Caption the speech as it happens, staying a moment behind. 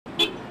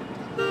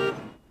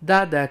دا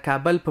د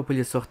کابل په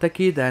پولیس وخته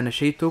کې د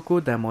نشي توکو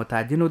د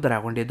معتادینو د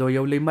راغونډېدو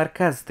یو لوی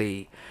مرکز دی.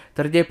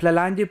 تر دې پله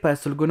لاندې په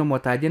سلګونو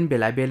معتادین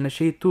بېلابېل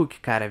نشي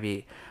توکي کاروي.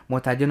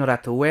 معتادینو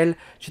راته وویل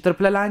چې تر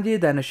پله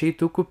لاندې د نشي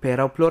توکو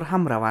پیر او پلور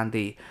هم روان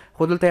دی.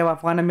 خو دلته یو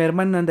افغانه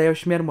میرمن نن د یو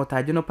شمېر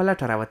معتادینو په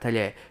لټه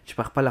راوتلې چې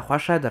په خپله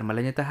خوښه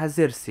درملنې ته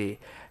حاضر سي.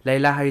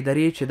 لیلا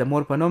حیدري چې د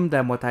مور په نوم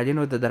د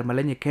معتادینو د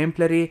درملنې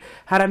کیمپ لري،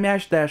 هره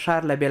میاشت د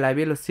ښار له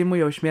بېلابېلو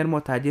سیمو یو شمېر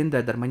معتادین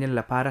د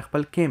درملنې لپاره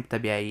خپل کیمپ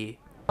ته بیایي.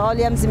 حال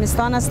هم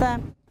زمستان است.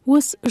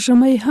 اوس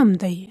ژمی هم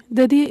دی.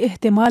 د دې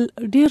احتمال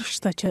ډیر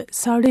شته چې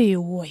ساړه یې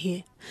ووهي.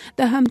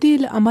 د همدې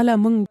له امله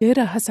موږ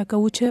ډیره هڅه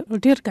کوو چې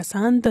ډیر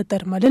کسان د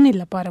درملنې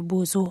لپاره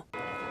بوزو.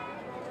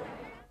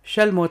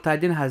 10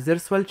 معتادین حاضر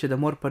سول چې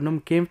د مور په نوم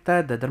کیمپ ته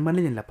د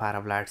درملنې لپاره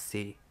ولاړ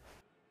سي.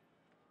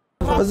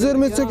 زور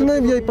مې څوک نه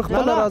وي په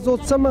خپله راځو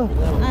څمه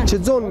چې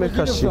ځون مې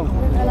ښه شي.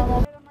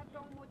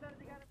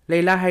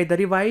 لیلا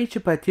حیدري وایي چې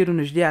په تیرو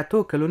نږدې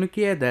 8 کلونو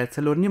کې د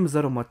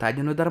 4.5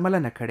 معتادینو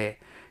درملنه کړې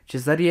چې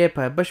زر یې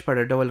په بشپړ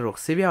ډول روغ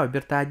سوي او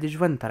بیرته عادي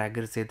ژوند ته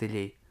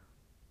راګرځېدلي.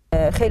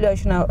 خیلی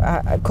هاشون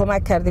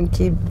کمک کردیم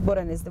که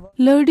برن ازدواج.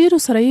 له ډیرو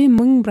سره یې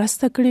موږ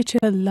مرسته کړې چې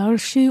لاړ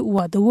شي،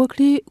 واده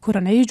وکړي،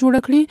 کورنۍ جوړه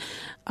کړي،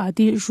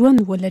 عادي ژوند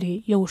ولري،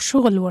 یو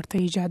شغل ورته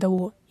ایجاده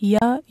و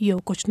یا یو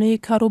کوچنی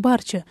کاروبار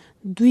چې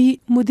دوی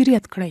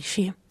مدیریت کړی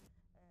شي.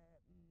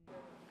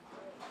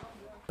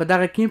 په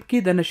دغه کیمپ کې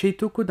د نشي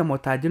توکو د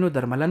معتادینو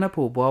درملنه په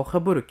اوبو او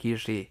خبرو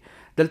کیږي.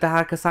 دلته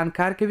هغه کسان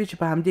کار کوي چې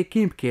په همدې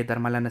کیمپ کې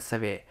درملنه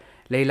سوې.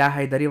 لیلا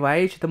حیدري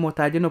وایي چې د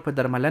معتادینو په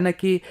درملنه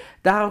کې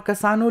د هغو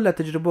کسانو له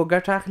تجربو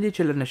ګټه اخلي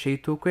چې له نشي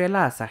توکو یې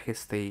لاس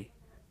اخیستی.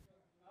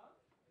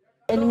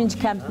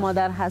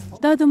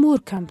 دا د مور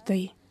کمپ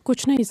دی،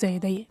 کوچنی ځای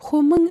دی، خو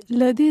موږ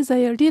له دې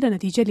ځایه ډیره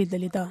نتیجه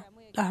لیدلې ده.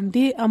 له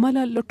همدې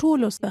امله له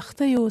ټولو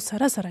سختیو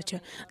سره چې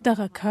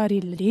دغه کار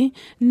یې لري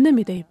نه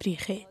مې دی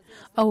پریښی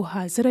او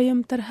حاضره یم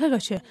تر هغه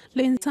چې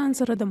له انسان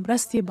سره د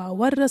مرستې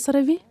باور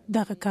راسره وي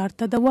دغه کار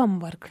ته دوام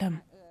ورکړم.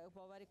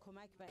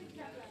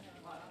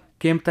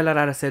 کیمپ ته له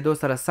رارسېدو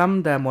سره سم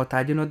د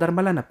معتادینو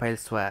درملنه پیل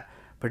سوه.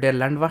 په ډېر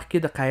لنډ وخت کې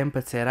د قایم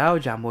په څېره او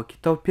جامو کې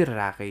توپیر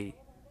راغی.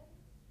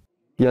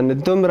 یعنې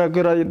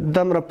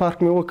دومره فرق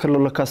مې وکړلو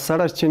لکه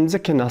سړی چې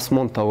مځکې نه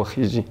اسمان ته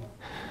وخیږي.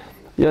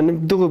 یعنې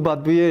دغو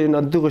بدبوییو نه،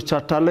 دغو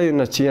چټلیو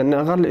نه چې یعنې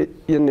هغه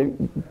یعنې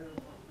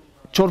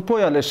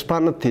چورپویه له شپه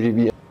نه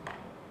تېروي.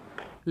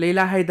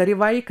 لیلا حیدري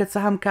وایي که څه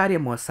هم کار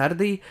یې مؤثر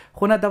دی،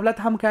 خو نه دولت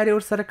همکاري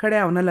ورسره کړې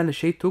او نه له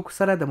نشي توکو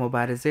سره د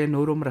مبارزې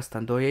نورو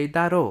مرستندویه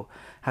ادارو.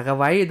 هغه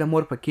وایي د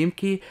مور په کیمپ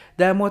کې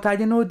د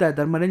معتادینو د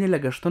درملنې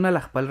لګښتونه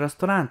له خپل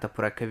رستوران ته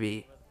پوره کوي.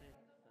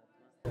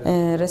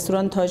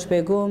 رستوران تاج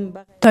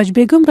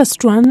بیګم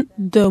رستوران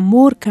د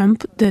مور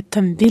کمپ د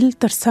تمویل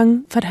ترڅنګ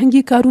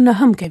فرهنګي کارونه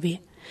هم کوي.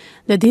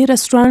 د دې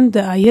رستوران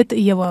د عاید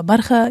یوه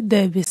برخه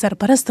د بې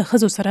سرپرسته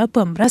ښځو سره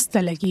په مرسته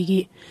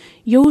لګیږي.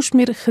 یو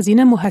شمېر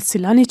ښځینه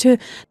محصلانې چې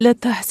له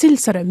تحصیل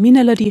سره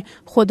مینه لري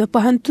خو د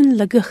پوهنتون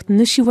لګښت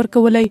نشي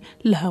ورکولی،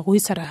 له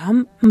هغوی سره هم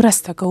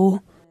مرسته کوو.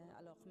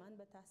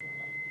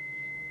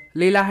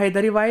 لیلا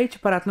حیدري وایي چې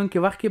په راتلونکي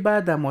وخت کې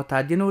به د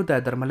معتادینو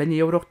د درملنې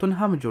یو روغتون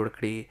هم جوړ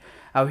کړي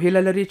او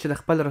هیله لري چې د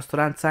خپل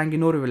رستوران څانګې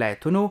نورو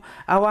ولایتونو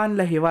او ان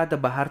له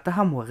هیواده بهر ته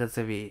هم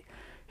وغځوي.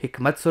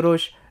 حکمت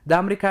سروش، د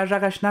امریکا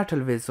غږ آشنا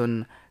تلویزیون،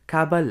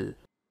 کابل.